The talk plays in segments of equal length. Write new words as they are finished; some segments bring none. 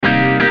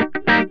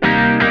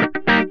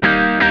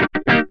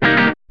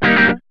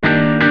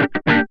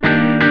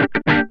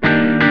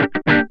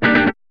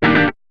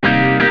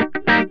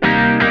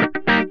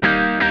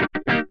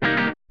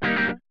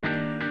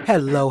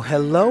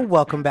Hello.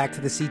 Welcome back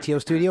to the CTO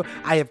Studio.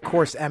 I, of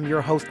course, am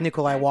your host,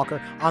 Nikolai Walker,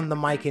 on the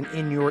mic and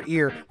in your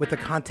ear with the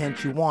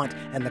content you want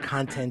and the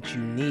content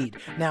you need.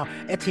 Now,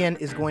 Etienne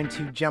is going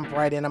to jump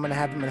right in. I'm going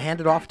to hand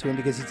it off to him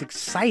because he's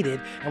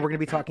excited, and we're going to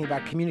be talking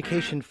about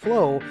communication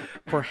flow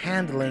for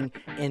handling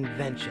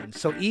invention.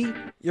 So, E,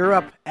 you're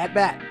up at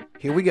bat.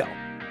 Here we go.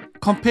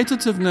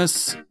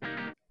 Competitiveness,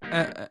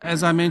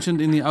 as I mentioned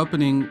in the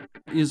opening,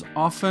 is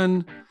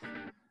often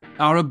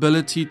our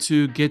ability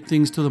to get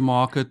things to the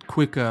market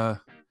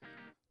quicker,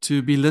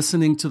 to be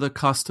listening to the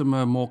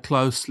customer more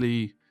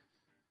closely,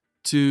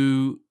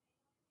 to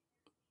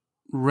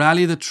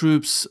rally the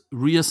troops,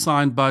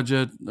 reassign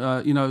budget,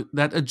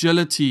 that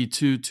agility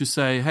to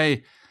say,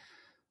 hey,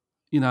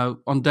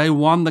 on day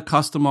one, the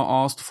customer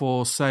asked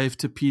for save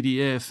to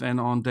PDF, and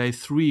on day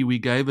 3, we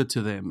gave it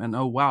to them. And,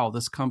 oh, wow,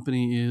 this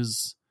company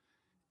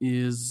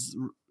is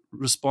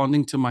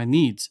responding to my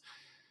needs.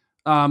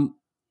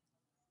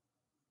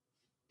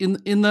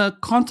 In the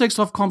context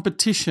of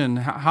competition,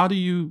 how do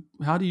you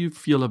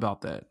feel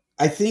about that?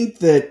 I think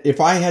that if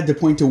I had to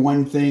point to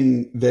one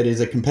thing that is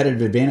a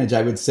competitive advantage,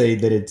 I would say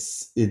that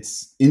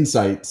it's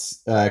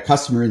insights,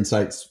 customer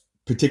insights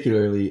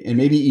particularly, and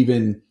maybe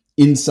even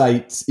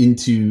insights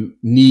into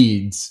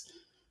needs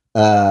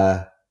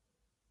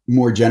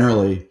more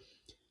generally.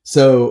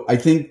 So I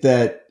think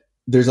that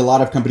there's a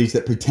lot of companies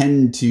that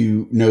pretend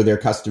to know their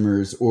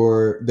customers,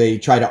 or they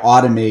try to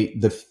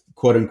automate the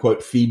quote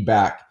unquote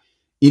feedback.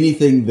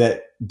 Anything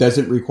that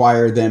doesn't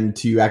require them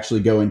to actually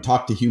go and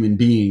talk to human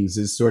beings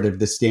is sort of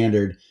the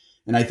standard.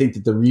 And I think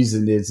that the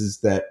reason is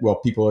that, well,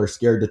 people are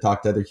scared to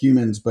talk to other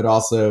humans, but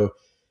also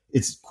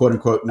it's quote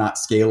unquote not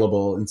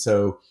scalable. And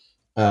so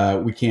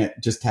we can't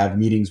just have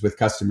meetings with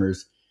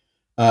customers.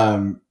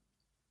 I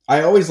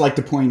always like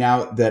to point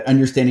out that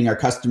understanding our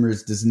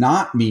customers does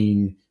not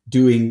mean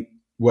doing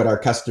what our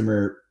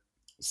customer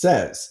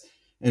says.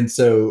 And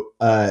so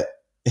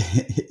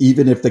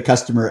even if the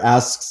customer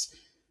asks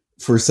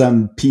for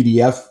some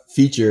PDF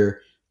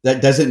feature,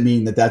 that doesn't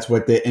mean that that's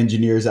what the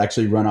engineers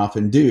actually run off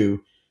and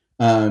do.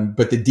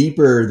 But the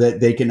deeper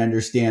that they can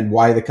understand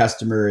why the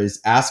customer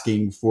is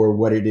asking for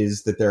what it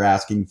is that they're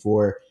asking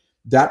for,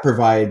 that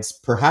provides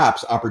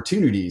perhaps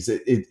opportunities.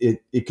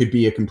 It could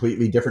be a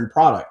completely different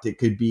product. It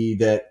could be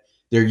that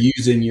they're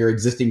using your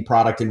existing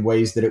product in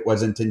ways that it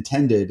wasn't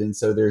intended. And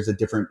so there's a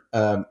different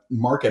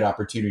market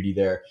opportunity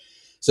there.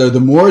 So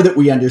the more that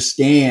we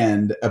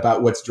understand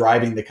about what's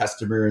driving the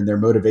customer and their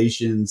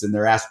motivations and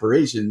their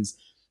aspirations,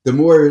 the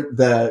more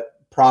the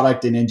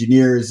product and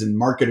engineers and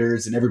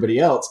marketers and everybody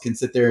else can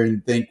sit there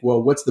and think,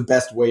 well, what's the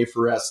best way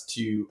for us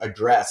to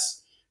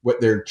address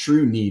what their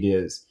true need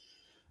is?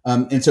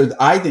 And so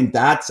I think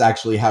that's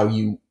actually how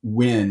you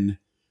win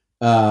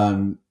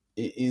in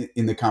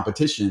the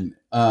competition.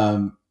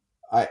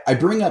 I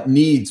bring up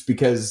needs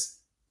because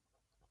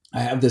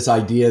I have this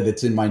idea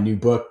that's in my new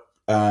book,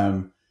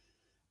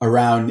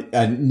 around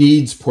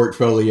needs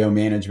portfolio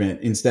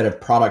management instead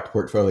of product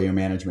portfolio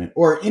management,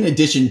 or in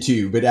addition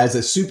to, but as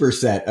a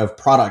superset of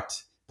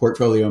product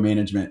portfolio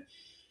management.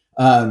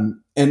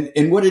 And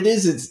what it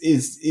is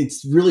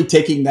it's really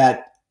taking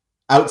that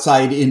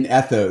outside in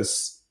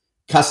ethos,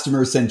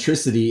 customer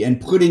centricity,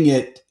 and putting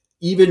it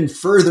even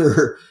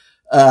further,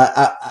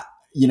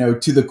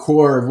 to the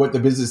core of what the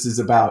business is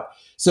about.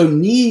 So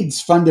needs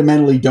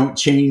fundamentally don't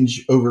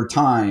change over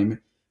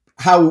time.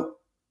 How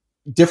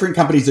different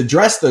companies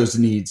address those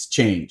needs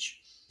change.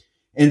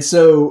 And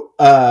so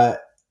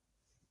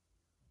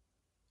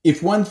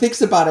if one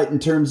thinks about it in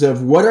terms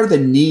of what are the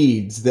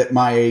needs that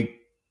my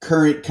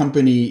current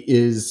company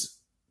is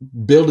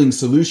building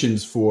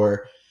solutions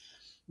for,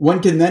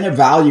 one can then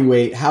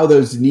evaluate how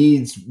those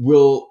needs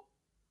will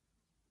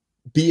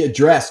be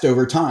addressed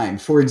over time.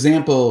 For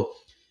example,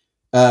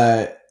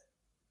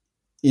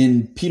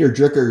 in Peter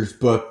Drucker's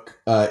book,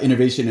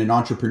 Innovation and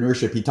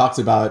Entrepreneurship, he talks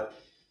about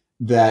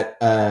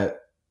that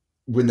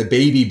when the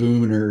baby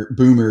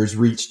boomers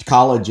reached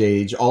college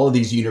age, all of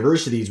these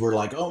universities were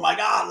like, oh my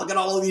God, look at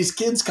all of these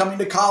kids coming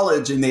to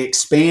college. And they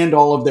expand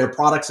all of their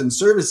products and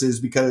services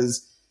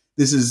because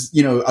this is,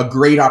 a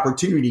great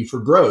opportunity for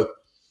growth.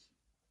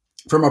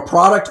 From a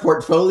product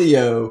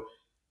portfolio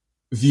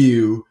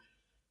view,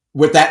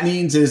 what that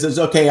means is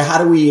okay, how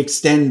do we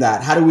extend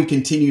that? How do we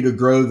continue to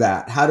grow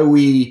that? How do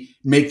we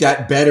make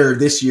that better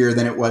this year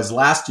than it was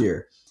last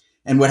year?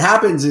 And what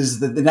happens is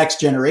that the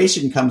next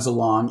generation comes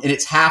along and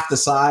it's half the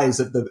size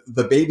of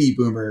the baby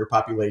boomer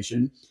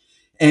population.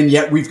 And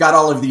yet we've got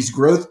all of these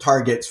growth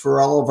targets for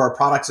all of our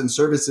products and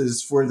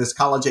services for this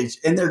college age.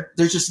 And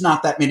there's just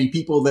not that many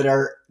people that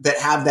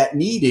have that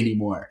need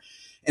anymore.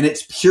 And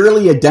it's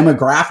purely a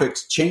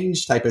demographics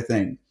change type of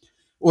thing.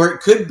 Or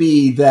it could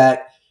be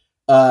that,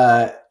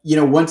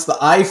 once the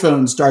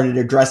iPhone started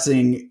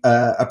addressing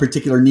a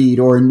particular need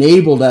or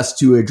enabled us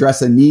to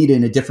address a need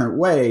in a different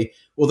way,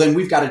 well, then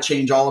we've got to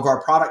change all of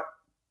our product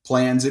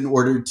plans in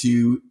order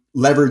to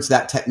leverage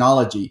that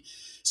technology.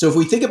 So if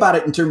we think about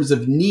it in terms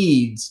of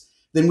needs,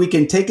 then we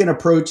can take an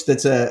approach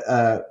that's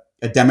a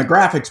a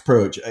demographics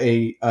approach,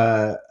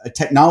 a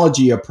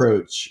technology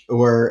approach,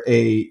 or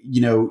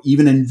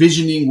even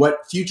envisioning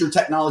what future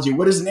technology,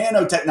 what does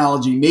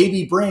nanotechnology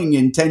maybe bring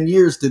in 10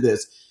 years to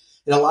this?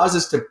 It allows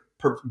us to,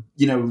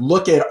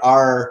 look at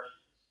our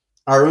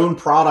own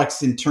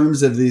products in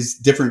terms of these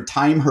different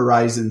time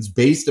horizons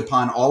based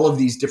upon all of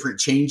these different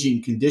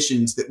changing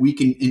conditions that we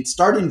can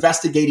start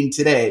investigating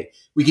today.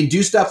 We can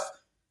do stuff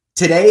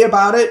today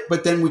about it,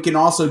 but then we can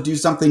also do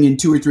something in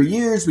 2 or 3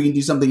 years. We can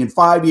do something in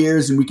 5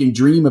 years, and we can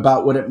dream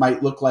about what it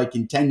might look like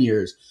in 10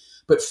 years.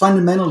 But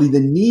fundamentally, the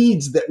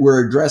needs that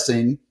we're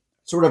addressing,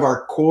 sort of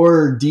our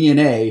core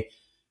DNA,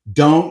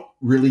 don't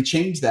really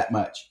change that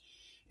much.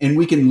 And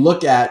we can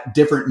look at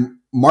different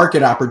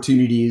market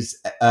opportunities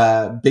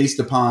based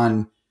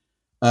upon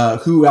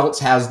who else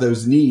has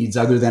those needs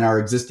other than our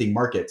existing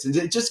markets. And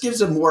it just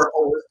gives a more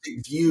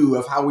holistic view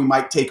of how we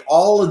might take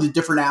all of the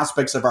different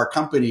aspects of our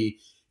company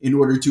in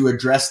order to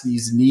address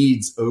these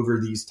needs over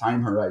these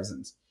time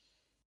horizons.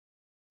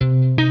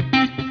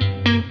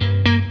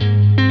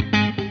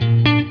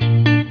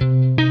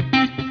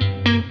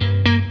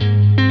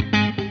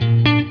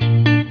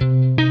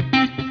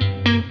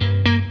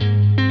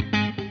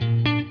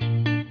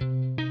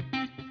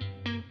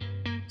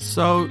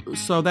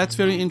 So that's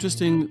very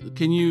interesting.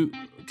 Can you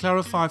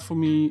clarify for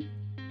me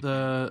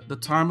the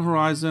time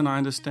horizon? I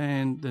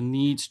understand the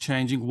needs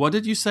changing. What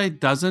did you say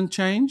doesn't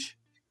change?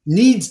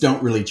 Needs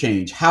don't really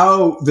change.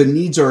 How the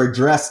needs are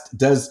addressed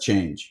does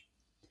change.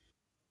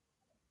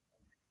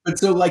 But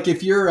so like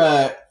if you're,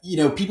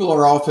 people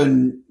are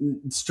often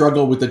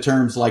struggle with the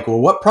terms like,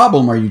 well, what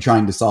problem are you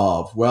trying to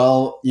solve?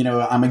 Well,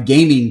 I'm a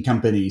gaming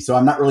company, so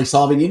I'm not really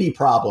solving any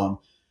problem.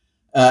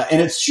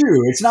 And it's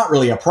true, it's not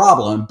really a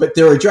problem, but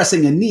they're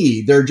addressing a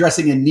need. They're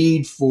addressing a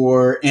need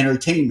for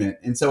entertainment.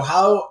 And so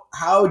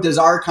how does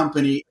our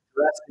company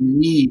address the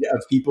need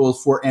of people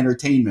for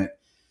entertainment?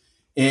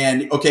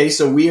 And okay,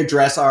 so we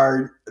address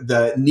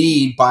the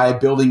need by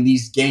building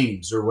these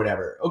games or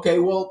whatever. Okay,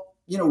 well,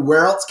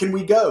 where else can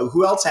we go?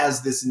 Who else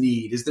has this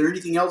need? Is there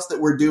anything else that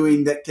we're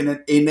doing that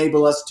can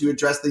enable us to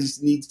address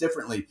these needs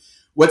differently?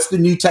 What's the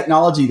new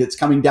technology that's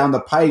coming down the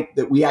pipe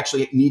that we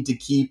actually need to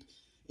keep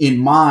in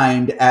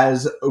mind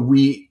as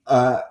we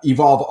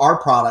evolve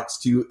our products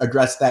to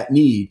address that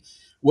need?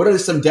 What are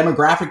some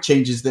demographic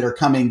changes that are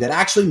coming that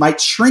actually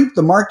might shrink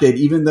the market,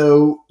 even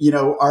though,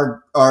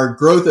 our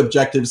growth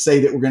objectives say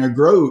that we're going to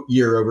grow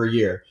year over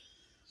year?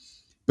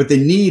 But the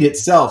need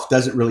itself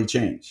doesn't really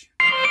change.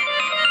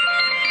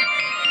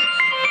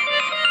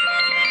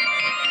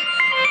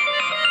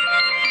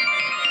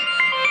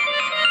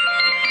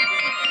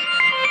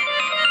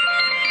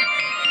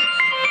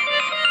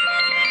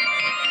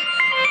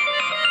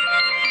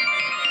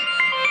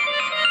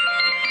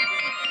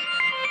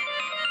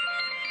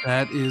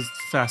 That is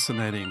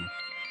fascinating.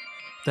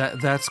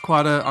 That's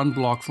quite an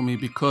unblock for me,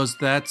 because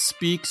that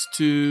speaks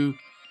to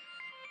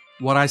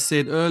what I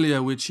said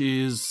earlier, which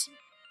is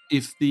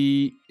if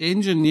the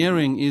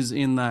engineering is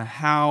in the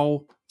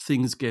how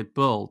things get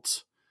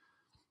built,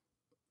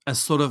 as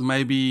sort of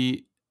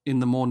maybe in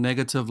the more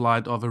negative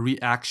light of a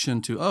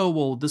reaction to, oh,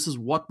 well, this is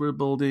what we're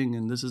building,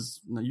 and this is,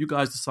 you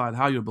guys decide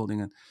how you're building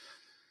it.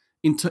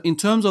 In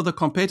terms of the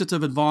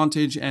competitive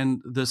advantage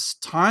and this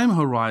time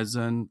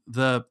horizon,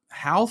 the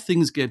how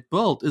things get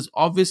built is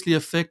obviously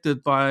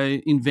affected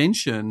by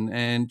invention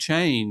and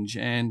change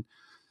and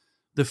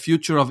the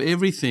future of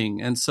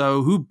everything. And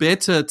so who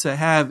better to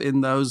have in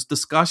those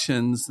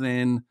discussions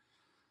than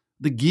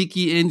the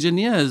geeky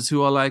engineers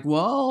who are like,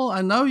 well,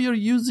 I know you're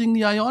using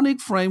the Ionic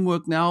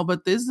framework now,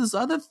 but there's this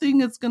other thing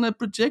that's going to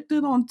project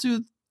it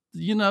onto,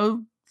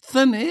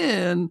 thin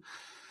air.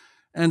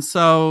 And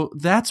so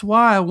that's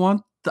why I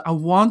want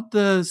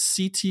the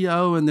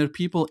CTO and their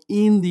people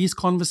in these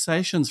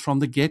conversations from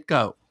the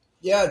get-go.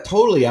 Yeah,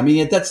 totally. I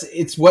mean,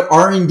 it's what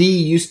R&D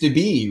used to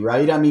be,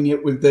 right? I mean,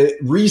 it was the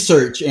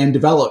research and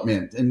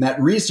development, and that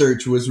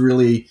research was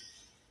really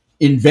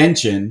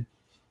invention.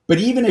 But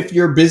even if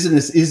your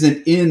business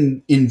isn't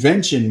in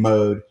invention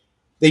mode,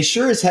 they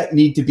sure as heck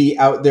need to be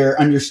out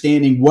there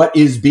understanding what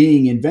is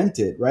being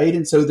invented, right?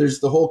 And so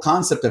there's the whole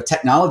concept of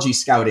technology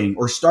scouting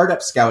or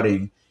startup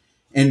scouting.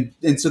 And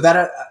so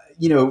that,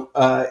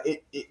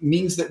 it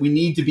means that we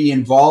need to be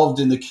involved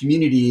in the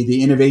community,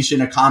 the innovation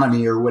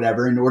economy or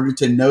whatever, in order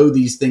to know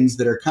these things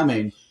that are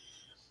coming.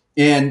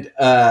 And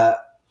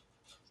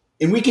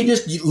we can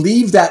just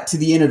leave that to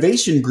the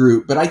innovation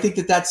group. But I think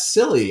that that's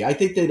silly. I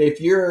think that if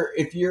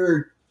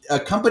you're a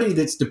company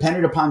that's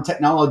dependent upon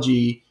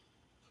technology,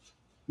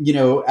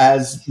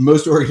 as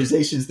most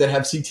organizations that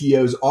have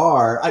CTOs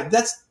are,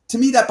 to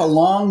me, that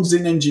belongs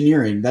in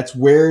engineering. That's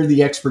where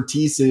the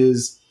expertise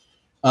is.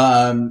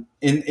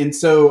 And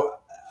so,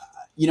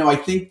 I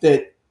think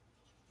that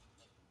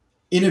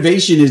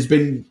innovation has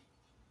been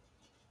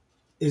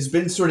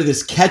sort of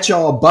this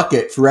catch-all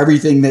bucket for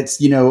everything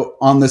that's,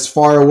 on this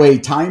far away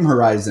time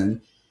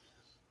horizon.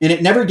 And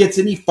it never gets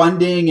any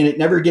funding, and it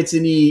never gets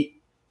any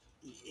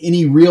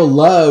real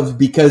love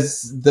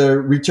because the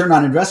return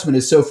on investment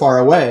is so far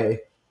away.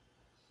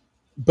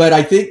 But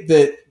I think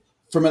that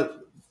from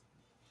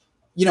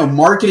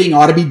marketing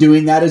ought to be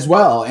doing that as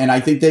well. And I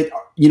think that,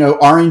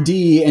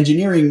 R&D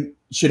engineering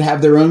should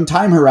have their own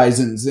time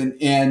horizons,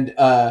 and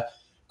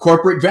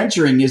corporate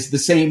venturing is the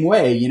same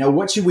way.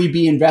 What should we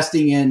be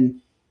investing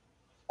in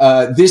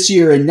this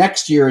year and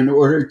next year in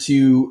order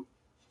to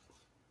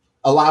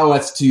allow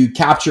us to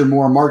capture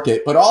more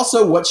market? But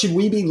also, what should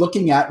we be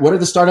looking at? What are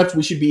the startups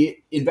we should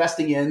be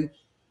investing in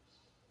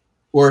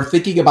or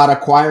thinking about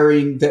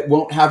acquiring that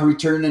won't have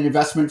return on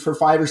investment for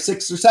 5 or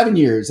 6 or 7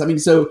 years? I mean,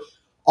 so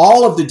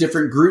all of the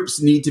different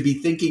groups need to be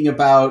thinking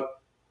about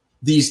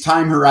these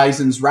time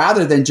horizons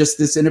rather than just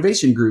this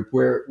innovation group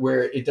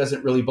where it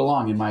doesn't really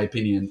belong, in my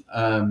opinion.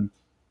 And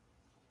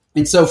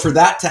so for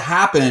that to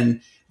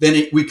happen,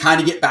 then we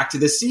kind of get back to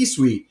the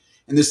C-suite.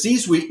 And the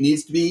C-suite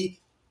needs to be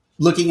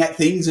looking at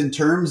things in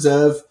terms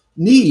of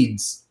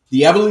needs,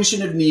 the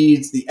evolution of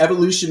needs, the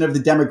evolution of the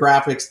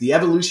demographics, the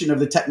evolution of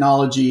the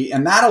technology.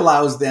 And that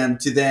allows them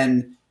to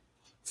then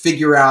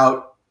figure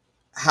out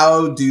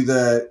how do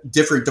the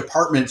different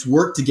departments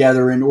work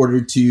together in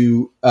order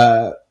to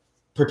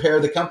prepare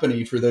the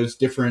company for those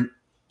different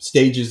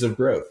stages of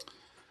growth.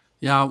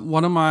 Yeah,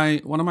 one of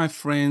my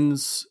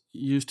friends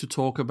used to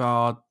talk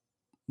about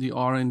the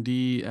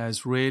R&D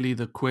as really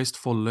the quest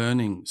for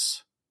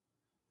learnings,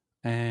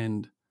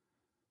 and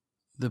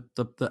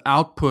the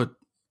output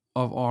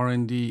of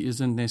R&D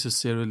isn't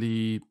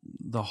necessarily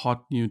the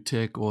hot new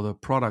tech or the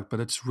product, but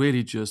it's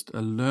really just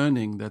a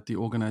learning that the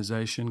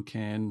organization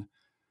can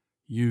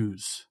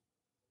use,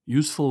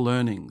 useful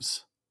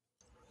learnings.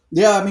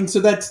 Yeah, I mean,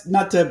 so that's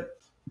not to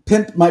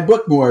pimp my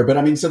book more, but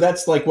I mean, so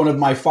that's like one of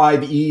my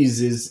 5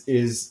 E's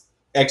is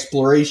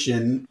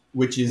exploration,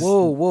 which is...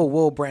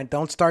 Whoa, Brent.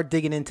 Don't start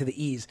digging into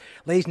the E's.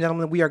 Ladies and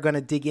gentlemen, we are going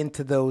to dig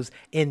into those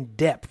in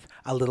depth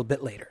a little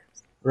bit later.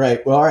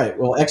 Right. Well, all right.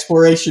 Well,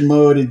 exploration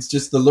mode is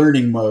just the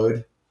learning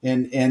mode.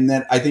 And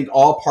then I think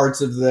all parts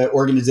of the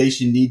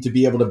organization need to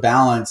be able to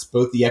balance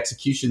both the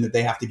execution that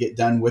they have to get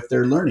done with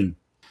their learning.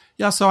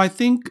 Yeah. So I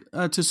think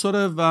to sort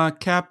of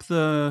cap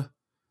the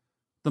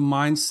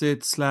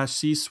mindset /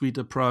 C-suite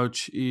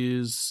approach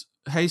is,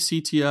 hey,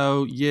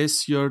 CTO,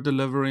 yes, you're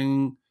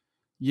delivering.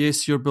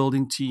 Yes, you're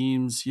building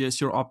teams.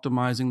 Yes, you're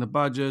optimizing the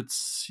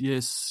budgets.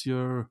 Yes,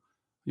 your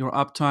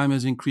uptime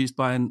has increased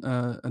by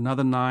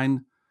another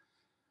 9.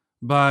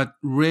 But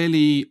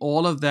really,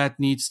 all of that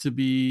needs to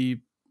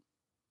be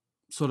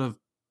sort of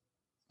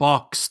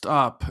boxed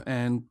up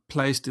and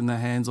placed in the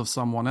hands of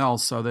someone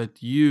else so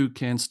that you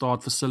can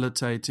start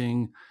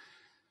facilitating,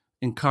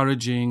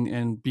 encouraging,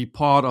 and be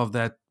part of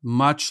that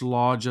much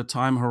larger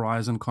time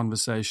horizon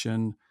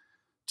conversation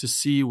to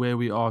see where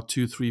we are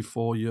 2, 3,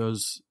 4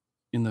 years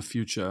in the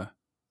future.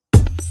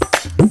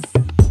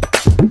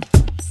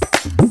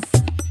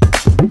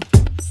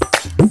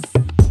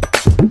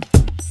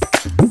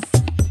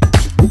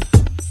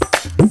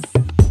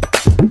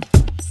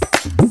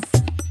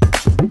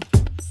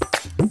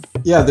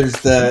 Yeah,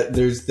 there's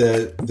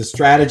the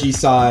strategy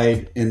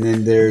side, and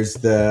then there's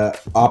the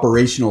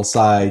operational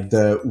side.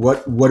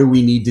 What do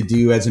we need to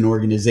do as an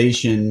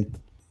organization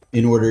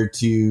in order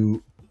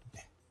to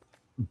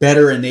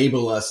better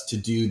enable us to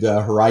do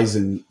the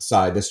horizon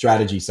side, the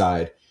strategy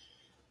side.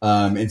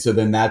 And so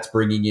then that's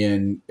bringing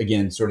in,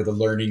 again, sort of the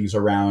learnings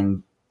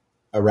around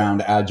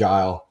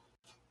Agile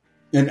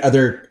and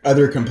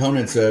other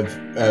components of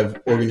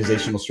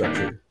organizational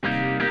structure.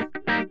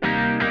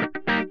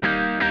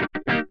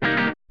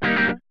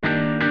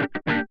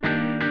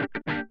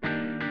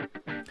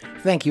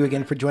 Thank you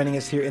again for joining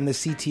us here in the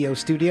CTO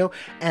studio.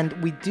 And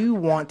we do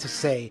want to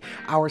say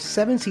our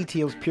 7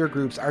 CTOs peer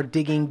groups are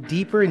digging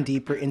deeper and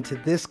deeper into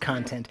this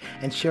content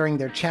and sharing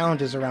their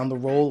challenges around the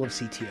role of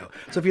CTO.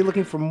 So if you're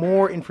looking for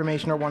more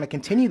information or want to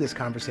continue this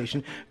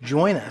conversation,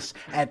 join us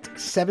at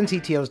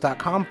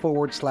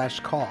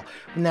 7ctos.com/call.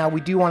 Now,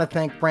 we do want to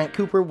thank Brant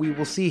Cooper. We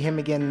will see him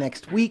again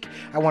next week.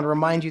 I want to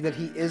remind you that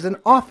he is an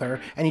author,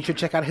 and you should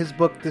check out his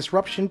book,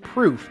 Disruption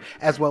Proof,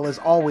 as well as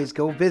always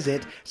go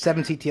visit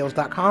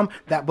 7ctos.com.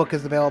 That book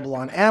is available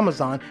on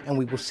Amazon, and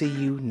we will see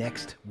you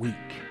next week.